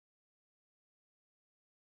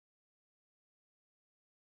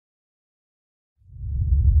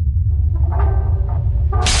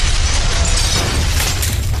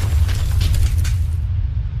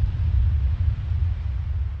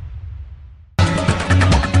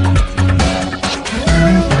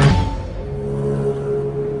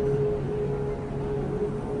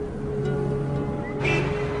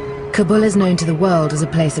Kabul is known to the world as a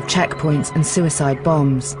place of checkpoints and suicide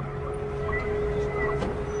bombs.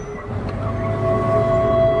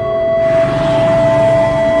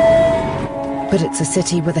 But it's a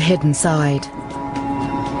city with a hidden side.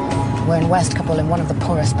 We're in West Kabul, in one of the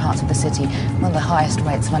poorest parts of the city, one of the highest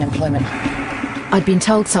rates of unemployment. I'd been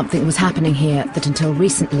told something was happening here that until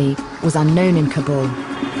recently was unknown in Kabul.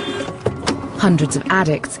 Hundreds of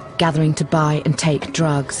addicts gathering to buy and take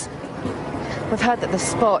drugs. We've heard that the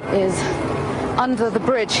spot is under the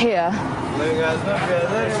bridge here.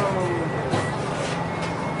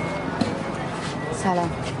 Salam.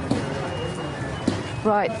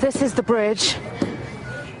 Right, this is the bridge.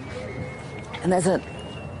 And there's a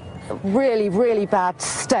really, really bad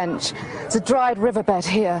stench. It's a dried riverbed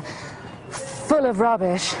here, full of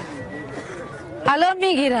rubbish.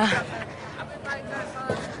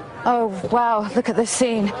 Oh, wow, look at this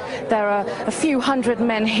scene. There are a few hundred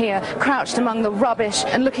men here, crouched among the rubbish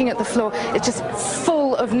and looking at the floor. It's just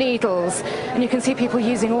full of needles, and you can see people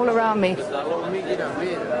using all around me.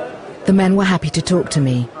 The men were happy to talk to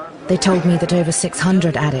me. They told me that over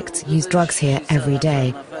 600 addicts use drugs here every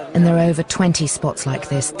day, and there are over 20 spots like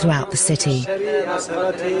this throughout the city. Heroin.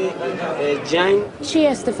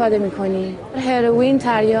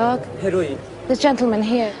 This gentleman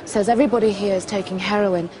here says everybody here is taking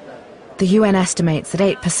heroin. The UN estimates that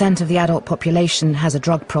 8% of the adult population has a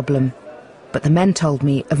drug problem, but the men told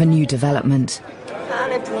me of a new development.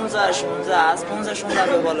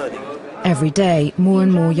 Every day, more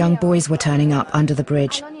and more young boys were turning up under the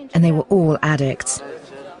bridge, and they were all addicts.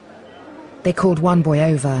 They called one boy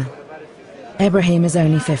over. Ibrahim is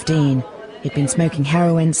only 15. He'd been smoking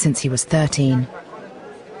heroin since he was 13.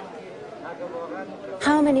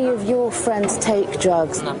 How many of your friends take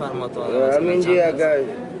drugs?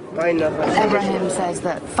 Ibrahim says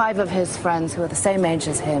that 5 of his friends who are the same age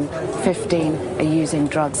as him, 15, are using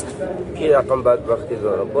drugs.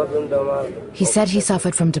 He said he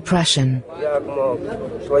suffered from depression.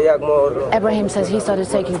 Ibrahim says he started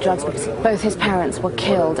taking drugs because both his parents were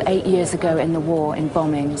killed 8 years ago in the war, in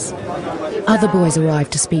bombings. Other boys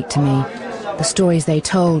arrived to speak to me. The stories they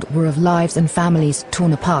told were of lives and families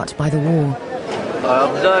torn apart by the war.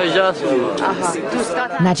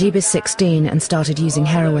 Najib is 16 and started using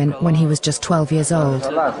heroin when he was just 12 years old.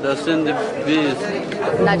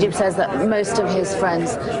 Najib says that most of his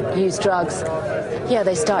friends use drugs. Yeah,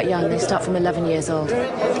 they start young, they start from 11 years old.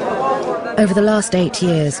 Over the last 8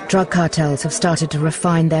 years, drug cartels have started to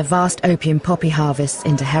refine their vast opium poppy harvests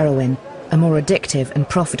into heroin, a more addictive and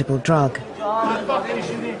profitable drug.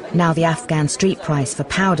 Now the Afghan street price for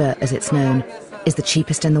powder, as it's known, is the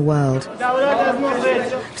cheapest in the world.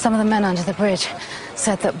 Some of the men under the bridge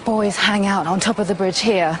said that boys hang out on top of the bridge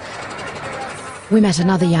here. We met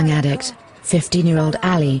another young addict, 15-year-old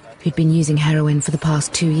Ali, who'd been using heroin for the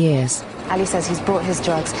past 2 years. Ali says he's bought his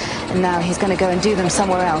drugs and now he's going to go and do them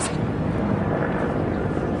somewhere else.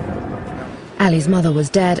 Ali's mother was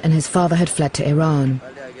dead and his father had fled to Iran.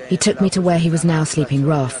 He took me to where he was now sleeping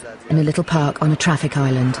rough, in a little park on a traffic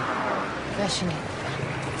island.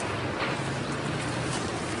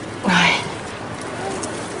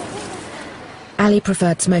 Ali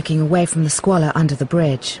preferred smoking away from the squalor under the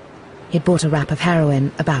bridge. He'd bought a wrap of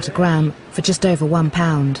heroin, about a gram, for just over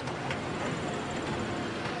 £1.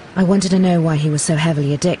 I wanted to know why he was so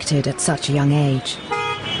heavily addicted at such a young age.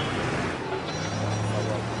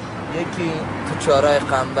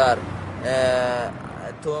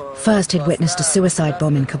 First he'd witnessed a suicide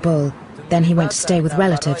bomb in Kabul, then he went to stay with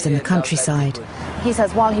relatives in the countryside. He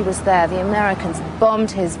says while he was there, the Americans bombed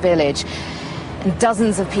his village, and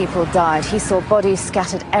dozens of people died. He saw bodies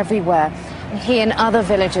scattered everywhere. And he and other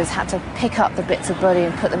villagers had to pick up the bits of body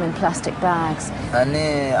and put them in plastic bags.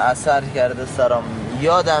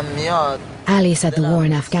 Ali said the war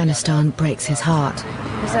in Afghanistan breaks his heart.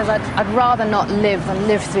 He says, I'd rather not live than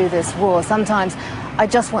live through this war. Sometimes I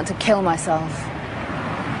just want to kill myself.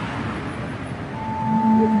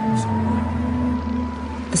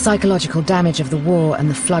 The psychological damage of the war and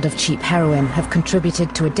the flood of cheap heroin have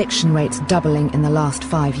contributed to addiction rates doubling in the last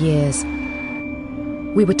 5 years.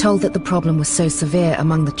 We were told that the problem was so severe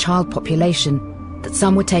among the child population that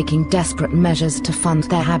some were taking desperate measures to fund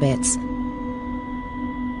their habits.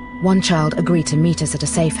 One child agreed to meet us at a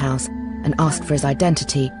safe house and asked for his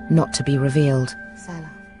identity not to be revealed.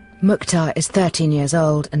 Mukhtar is 13 years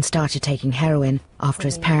old and started taking heroin after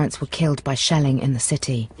his parents were killed by shelling in the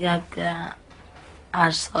city.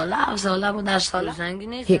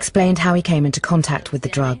 He explained how he came into contact with the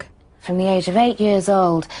drug. From the age of 8 years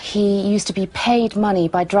old, he used to be paid money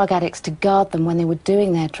by drug addicts to guard them when they were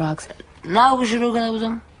doing their drugs.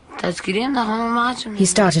 He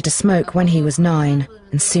started to smoke when he was 9,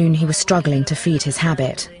 and soon he was struggling to feed his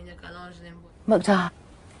habit. Mukhtar,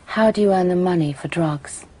 how do you earn the money for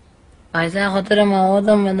drugs? He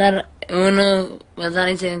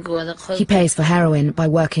pays for heroin by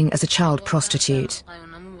working as a child prostitute.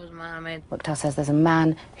 Mukhtar says there's a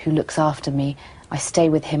man who looks after me. I stay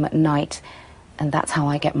with him at night, and that's how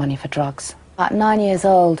I get money for drugs. At 9 years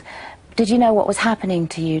old, did you know what was happening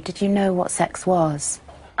to you? Did you know what sex was?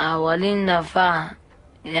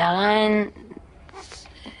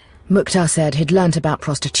 Mukhtar said he'd learnt about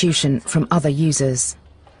prostitution from other users.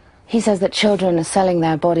 He says that children are selling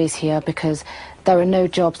their bodies here because there are no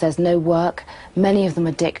jobs, there's no work, many of them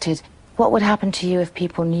addicted. What would happen to you if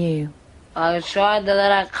people knew? He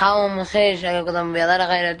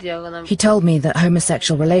told me that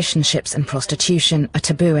homosexual relationships and prostitution are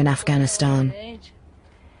taboo in Afghanistan.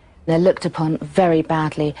 They're looked upon very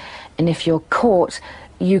badly, and if you're caught,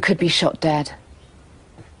 you could be shot dead.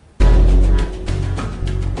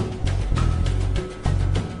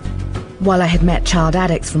 While I had met child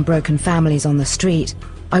addicts from broken families on the street,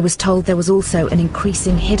 I was told there was also an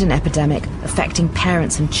increasing hidden epidemic affecting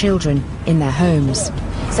parents and children in their homes.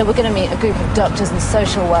 So we're going to meet a group of doctors and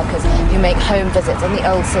social workers who make home visits in the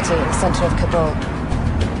old city in the centre of Kabul.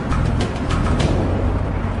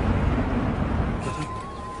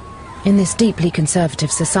 In this deeply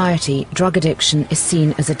conservative society, drug addiction is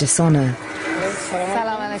seen as a dishonour.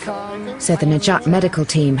 So the Najat medical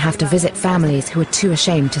team have to visit families who are too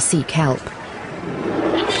ashamed to seek help.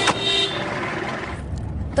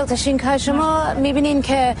 I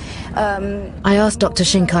asked Dr.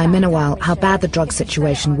 Shinkai Minawal how bad the drug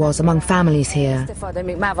situation was among families here.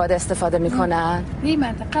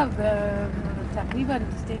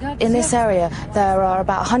 In this area, there are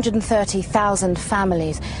about 130,000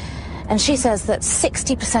 families, and she says that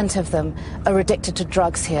 60% of them are addicted to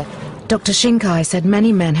drugs here. Dr. Shinkai said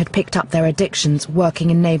many men had picked up their addictions working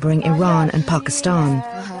in neighbouring Iran and Pakistan.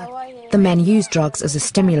 The men use drugs as a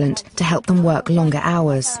stimulant to help them work longer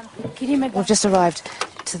hours. We've just arrived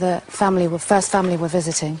to the first family we're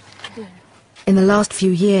visiting. In the last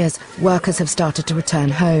few years, workers have started to return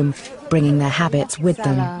home, bringing their habits with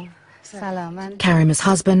them. Karim's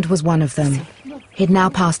husband was one of them. He'd now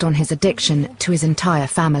passed on his addiction to his entire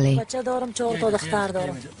family.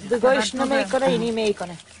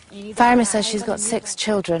 Farima says she's got 6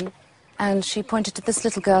 children, and she pointed to this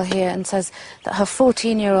little girl here and says that her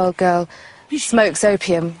 14-year-old girl smokes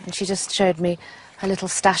opium, and she just showed me her little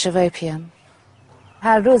stash of opium.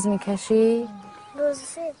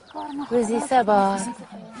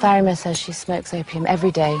 Farima says she smokes opium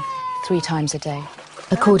every day, 3 times a day.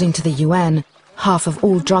 According to the UN, half of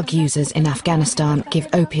all drug users in Afghanistan give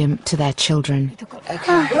opium to their children.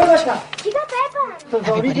 Okay.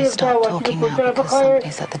 Everybody stop talking now because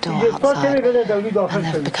somebody's at the door outside, and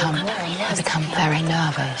they've become very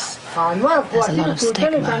nervous. There's a lot of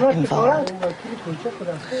stigma involved in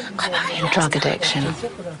drug addiction.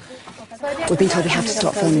 We've been told we have to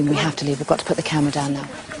stop filming, we have to leave. We've got to put the camera down now.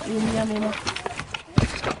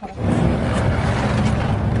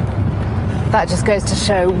 That just goes to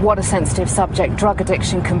show what a sensitive subject drug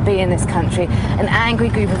addiction can be in this country. An angry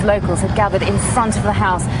group of locals had gathered in front of the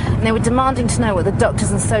house, and they were demanding to know what the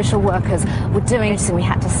doctors and social workers were doing. So we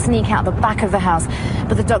had to sneak out the back of the house,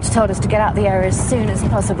 but the doctor told us to get out the area as soon as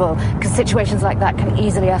possible, because situations like that can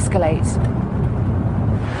easily escalate.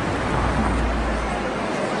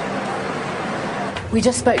 We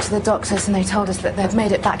just spoke to the doctors, and they told us that they've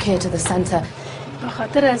made it back here to the centre.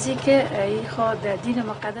 Dr.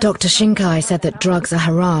 Shinkai said that drugs are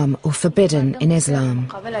haram or forbidden in Islam.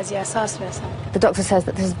 The doctor says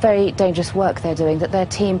that this is very dangerous work they're doing, that their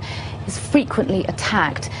team is frequently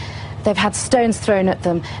attacked. They've had stones thrown at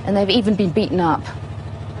them, and they've even been beaten up.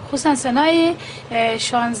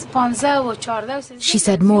 She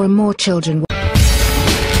said more and more children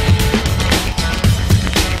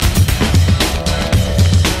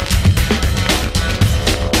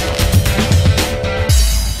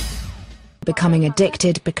becoming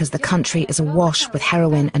addicted because the country is awash with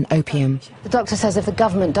heroin and opium. The doctor says if the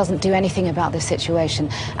government doesn't do anything about this situation,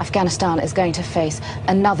 Afghanistan is going to face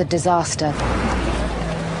another disaster.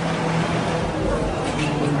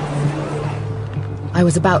 I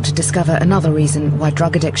was about to discover another reason why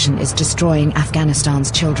drug addiction is destroying Afghanistan's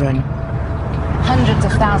children. Hundreds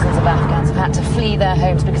of thousands of Afghans have had to flee their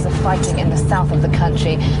homes because of fighting in the south of the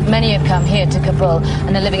country. Many have come here to Kabul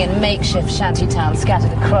and are living in makeshift shanty towns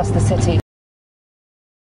scattered across the city.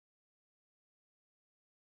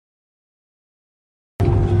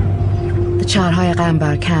 The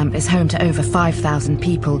Char-Hayagambar camp is home to over 5,000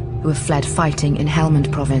 people who have fled fighting in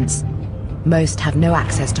Helmand province. Most have no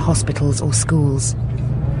access to hospitals or schools.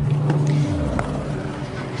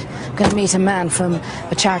 I'm going to meet a man from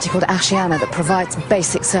a charity called Ashiana that provides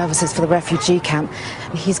basic services for the refugee camp.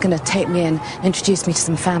 And he's going to take me in and introduce me to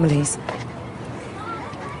some families.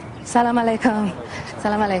 Salam alaikum.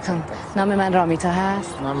 Salam alaikum. نام من رامیتا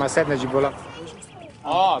هست. نام مسعود نجیب الله.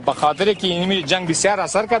 به خاطر که این جنگ بسیار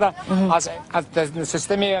اثر کرده از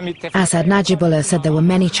سیستم Asad Najibullah said there were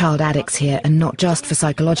many child addicts here, and not just for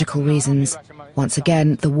psychological reasons. Once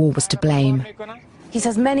again, the war was to blame. He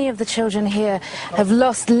says many of the children here have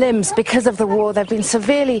lost limbs because of the war. They've been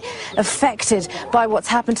severely affected by what's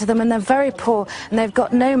happened to them, and they're very poor, and they've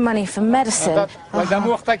got no money for medicine.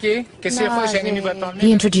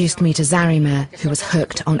 He introduced me to Zarima, who was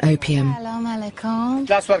hooked on opium.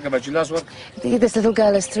 This little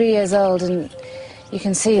girl is 3 years old, and you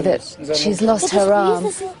can see that she's lost her arm.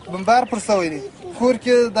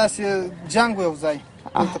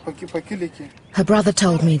 Her brother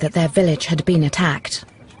told me that their village had been attacked.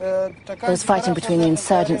 There was fighting between the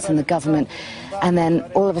insurgents and the government, and then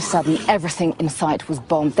all of a sudden everything in sight was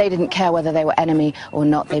bombed. They didn't care whether they were enemy or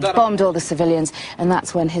not. They bombed all the civilians, and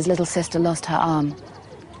that's when his little sister lost her arm.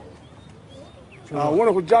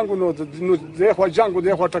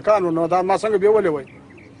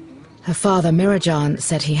 Her father, Mirajan,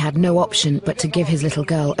 said he had no option but to give his little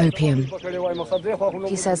girl opium.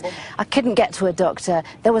 He says, I couldn't get to a doctor,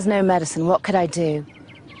 there was no medicine, what could I do?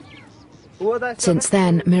 Since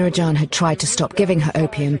then, Mirajan had tried to stop giving her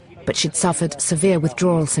opium, but she'd suffered severe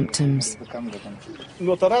withdrawal symptoms.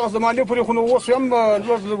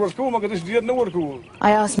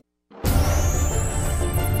 I asked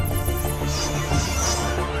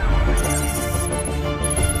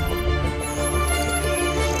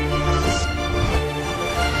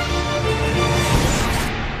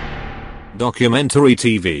Documentary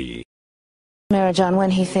TV. Mirajan when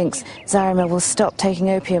he thinks Zarima will stop taking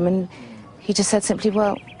opium, and he just said simply,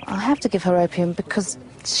 well, I have to give her opium because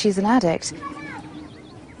she's an addict.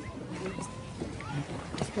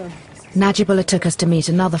 Najibullah took us to meet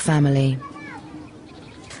another family.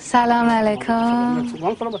 Salam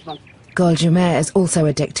alaikum. Gul Jumeir is also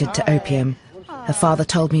addicted to opium. Her father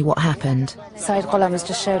told me what happened. Said Ghulam has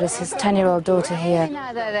just showed us his 10-year-old daughter here.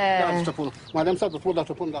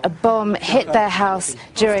 A bomb hit their house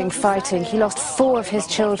during fighting. He lost 4 of his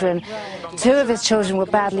children. 2 of his children were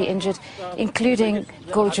badly injured, including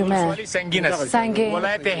Gul Jumeir.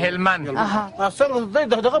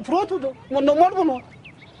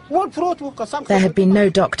 There had been no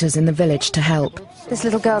doctors in the village to help. This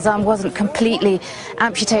little girl's arm wasn't completely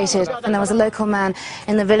amputated, and there was a local man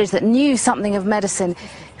in the village that knew something of medicine,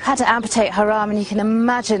 who had to amputate her arm, and you can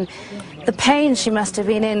imagine the pain she must have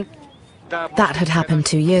been in. That had happened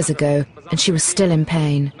 2 years ago, and she was still in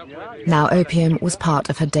pain. Now opium was part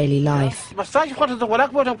of her daily life.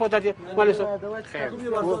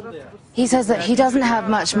 He says that he doesn't have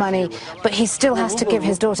much money, but he still has to give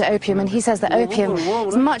his daughter opium, and he says that opium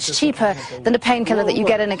is much cheaper than a painkiller that you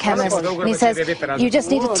get in a chemist. And he says you just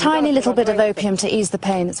need a tiny little bit of opium to ease the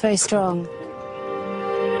pain. It's very strong.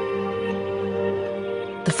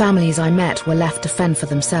 The families I met were left to fend for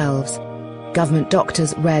themselves. Government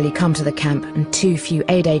doctors rarely come to the camp, and too few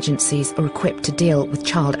aid agencies are equipped to deal with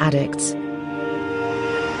child addicts.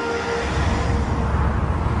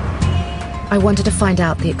 I wanted to find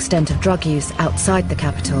out the extent of drug use outside the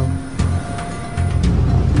capital.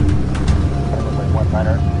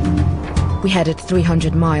 We headed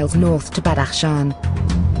 300 miles north to Badakhshan,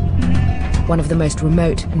 one of the most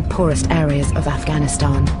remote and poorest areas of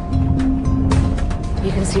Afghanistan.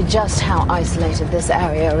 You can see just how isolated this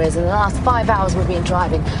area is. In the last 5 hours we've been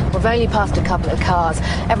driving, we've only passed a couple of cars.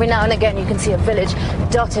 Every now and again you can see a village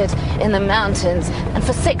dotted in the mountains. And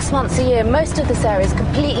for 6 months a year, most of this area is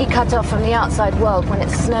completely cut off from the outside world when it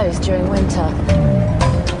snows during winter.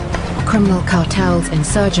 Criminal cartels,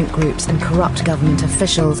 insurgent groups and corrupt government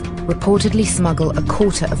officials reportedly smuggle a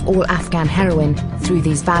quarter of all Afghan heroin through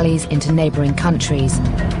these valleys into neighbouring countries.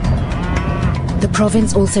 The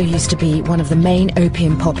province also used to be one of the main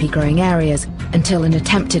opium poppy growing areas until an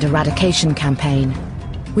attempted eradication campaign.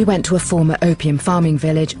 We went to a former opium farming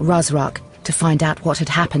village, Razrak, to find out what had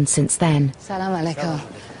happened since then. Salam alaikum.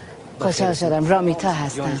 خوشحال شدم. رامیتا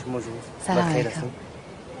هستم. سلام علیکم.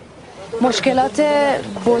 مشکلات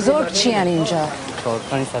بزرگ چی ان اینجا؟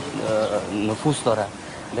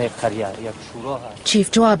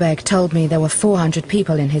 Chief Dwabeg told me there were 400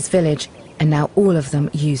 people in his village, and now all of them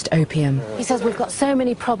used opium. He says we've got so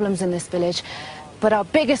many problems in this village, but our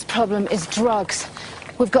biggest problem is drugs.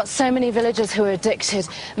 We've got so many villagers who are addicted.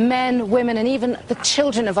 Men, women, and even the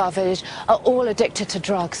children of our village are all addicted to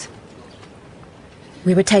drugs.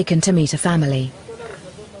 We were taken to meet a family.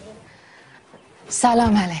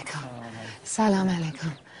 Salam alaikum. Salam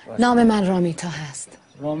alaikum. Naam man Ramita hast.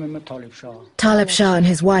 Talib Shah and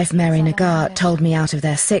his wife Mary Nagar told me out of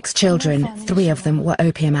their 6 children, 3 of them were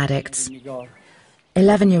opium addicts.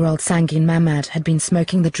 11-year-old Sangin Mamad had been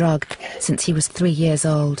smoking the drug since he was 3 years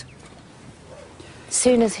old.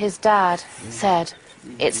 Soon as his dad said,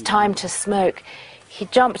 "It's time to smoke," he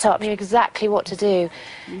jumped up, knew exactly what to do.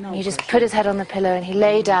 He just put his head on the pillow and he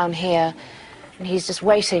lay down here, and he's just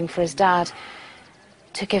waiting for his dad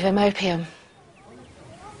to give him opium.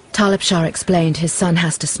 Talib Shah explained his son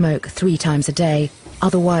has to smoke 3 times a day,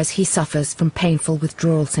 otherwise he suffers from painful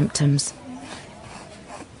withdrawal symptoms.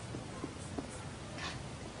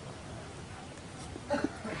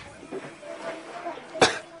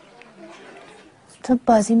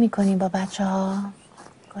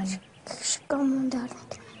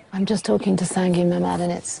 I'm just talking to Sangin Mamad,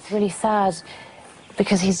 and it's really sad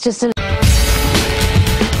because he's just a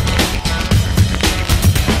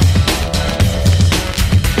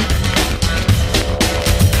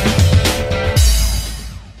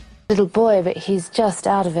little boy, but he's just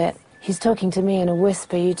out of it. He's talking to me in a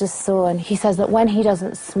whisper, you just saw, and he says that when he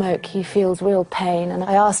doesn't smoke, he feels real pain. And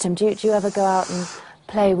I asked him, do you ever go out and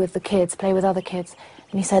play with the kids, play with other kids?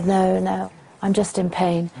 And he said, no, I'm just in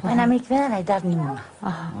pain.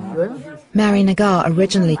 Mary Nagar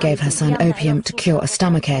originally gave her son opium to cure a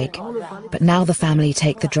stomachache, but now the family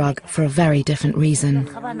take the drug for a very different reason.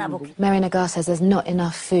 Mary Nagar says there's not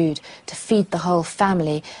enough food to feed the whole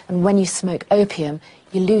family, and when you smoke opium,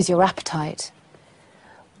 you lose your appetite.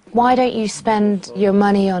 Why don't you spend your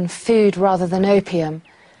money on food rather than opium?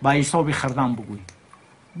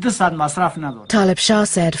 Talib Shah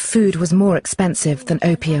said food was more expensive than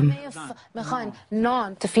opium.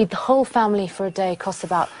 To feed the whole family for a day costs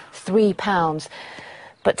about £3,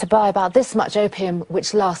 but to buy about this much opium,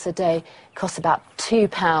 which lasts a day, costs about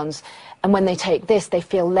 £2. And when they take this, they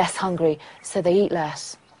feel less hungry, so they eat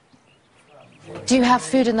less. Do you have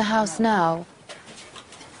food in the house now?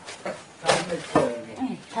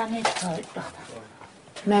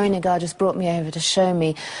 Mary Nagar just brought me over to show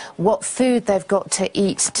me what food they've got to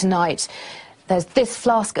eat tonight. There's this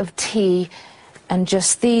flask of tea and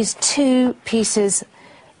just these 2 pieces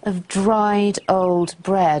of dried old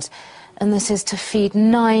bread. And this is to feed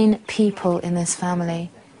 9 people in this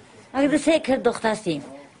family.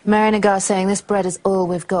 Mary Nagar saying this bread is all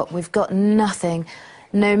we've got. We've got nothing.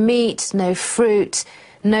 No meat, no fruit,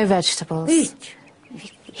 no vegetables.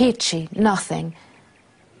 Hichi, nothing.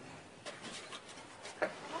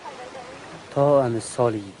 Outside,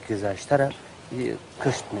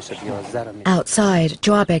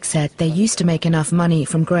 Joabek said they used to make enough money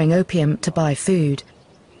from growing opium to buy food.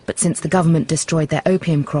 But since the government destroyed their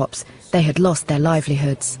opium crops, they had lost their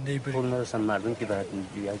livelihoods.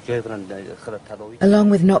 Along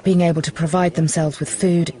with not being able to provide themselves with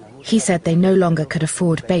food, he said they no longer could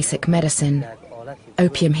afford basic medicine.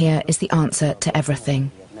 Opium here is the answer to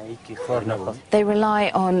everything. They rely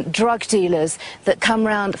on drug dealers that come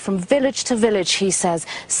round from village to village, he says,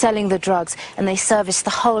 selling the drugs, and they service the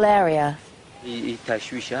whole area.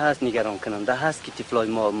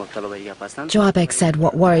 Joabek said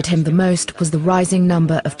what worried him the most was the rising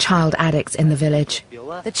number of child addicts in the village.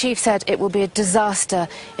 The chief said it will be a disaster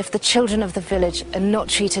if the children of the village are not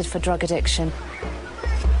treated for drug addiction.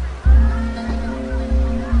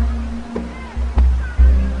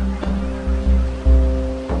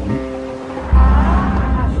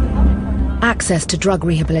 Access to drug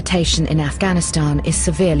rehabilitation in Afghanistan is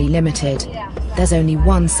severely limited. There's only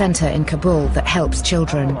one centre in Kabul that helps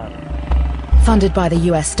children. Funded by the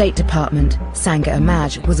US State Department,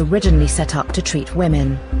 Sangha-e-Maj was originally set up to treat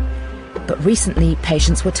women. But recently,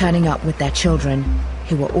 patients were turning up with their children,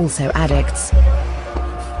 who were also addicts.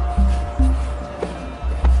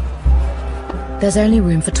 There's only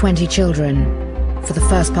room for 20 children. For the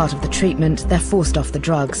first part of the treatment, they're forced off the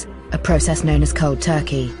drugs, a process known as cold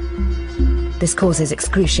turkey. This causes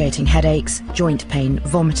excruciating headaches, joint pain,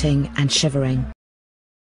 vomiting and shivering.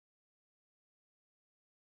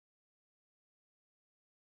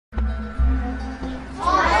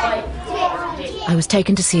 I was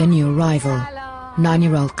taken to see a new arrival,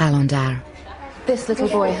 9-year-old Qalandar. This little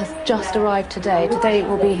boy has just arrived today. Today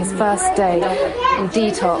will be his first day in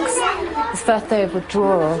detox, his first day of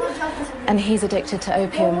withdrawal, and he's addicted to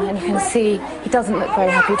opium. And you can see he doesn't look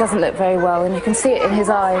very happy, he doesn't look very well, and you can see it in his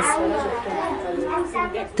eyes.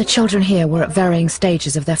 The children here were at varying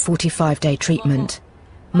stages of their 45-day treatment.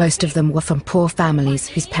 Most of them were from poor families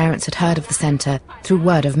whose parents had heard of the centre through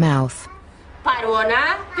word of mouth.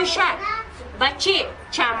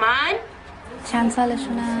 چند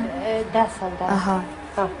سالشونه؟ 10 سال.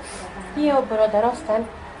 The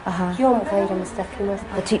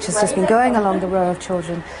teacher's just been going along the row of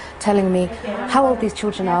children, telling me how old these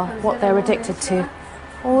children are, what they're addicted to.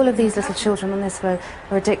 All of these little children on this row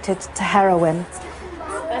are addicted to heroin.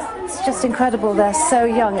 It's just incredible, they're so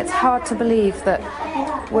young. It's hard to believe that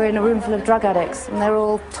we're in a room full of drug addicts and they're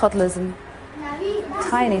all toddlers and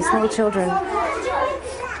tiny, small children.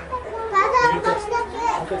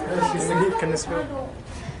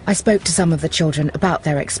 I spoke to some of the children about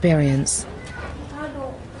their experience.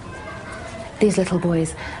 These little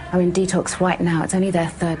boys are in detox right now. It's only their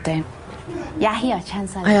third day.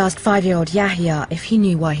 I asked 5-year-old Yahya if he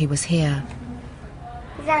knew why he was here.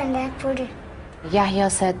 Yahya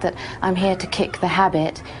said that I'm here to kick the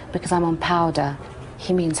habit because I'm on powder.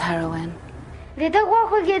 He means heroin.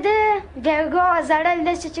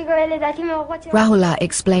 Rahula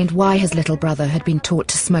explained why his little brother had been taught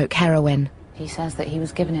to smoke heroin. He says that he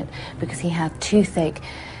was given it because he had toothache.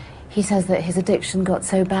 He says that his addiction got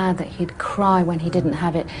so bad that he'd cry when he didn't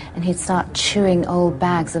have it and he'd start chewing old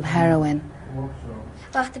bags of heroin.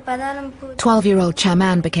 12-year-old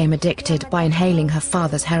Chaman became addicted by inhaling her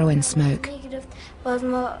father's heroin smoke.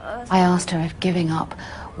 I asked her if giving up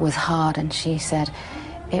was hard and she said,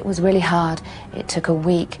 it was really hard. It took a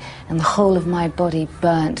week and the whole of my body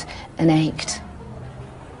burnt and ached.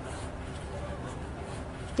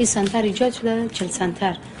 One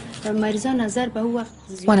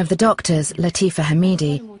of the doctors, Latifa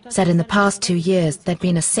Hamidi, said in the past 2 years there'd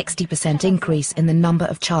been a 60% increase in the number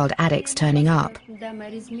of child addicts turning up.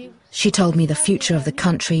 She told me the future of the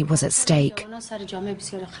country was at stake.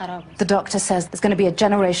 The doctor says there's going to be a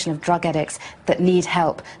generation of drug addicts that need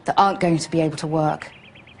help, that aren't going to be able to work.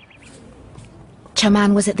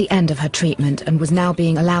 Chaman was at the end of her treatment and was now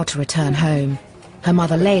being allowed to return home. Her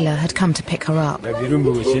mother Layla had come to pick her up.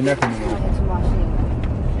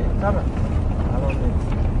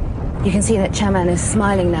 You can see that Chaman is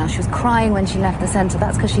smiling now. She was crying when she left the centre.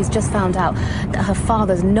 That's because she's just found out that her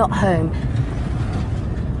father's not home.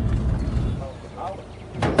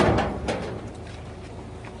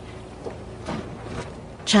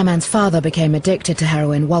 Chaman's father became addicted to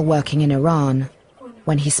heroin while working in Iran.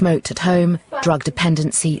 When he smoked at home, drug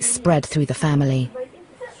dependency spread through the family.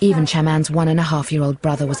 Even Chaman's 1.5-year-old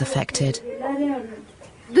brother was affected.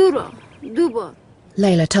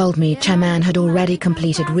 Layla told me Chaman had already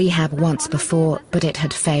completed rehab once before, but it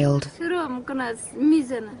had failed.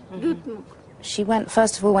 She went,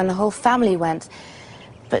 first of all, when the whole family went,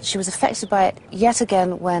 but she was affected by it yet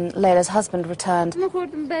again when Layla's husband returned.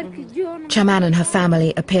 Chaman and her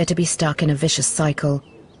family appear to be stuck in a vicious cycle.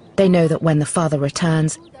 They know that when the father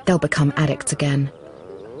returns, they'll become addicts again.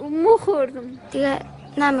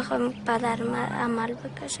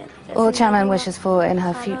 All Chaman wishes for in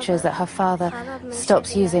her future is that her father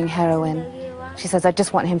stops using heroin. She says, I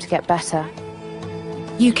just want him to get better.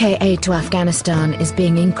 UK aid to Afghanistan is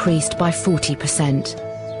being increased by 40%.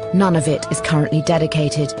 None of it is currently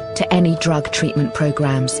dedicated to any drug treatment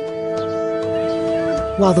programs.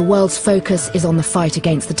 While the world's focus is on the fight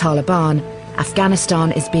against the Taliban,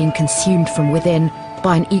 Afghanistan is being consumed from within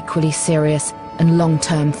by an equally serious and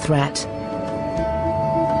long-term threat.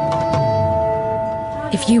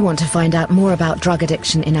 If you want to find out more about drug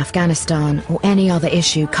addiction in Afghanistan or any other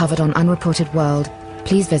issue covered on Unreported World,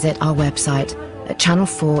 please visit our website at Channel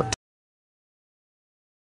 4.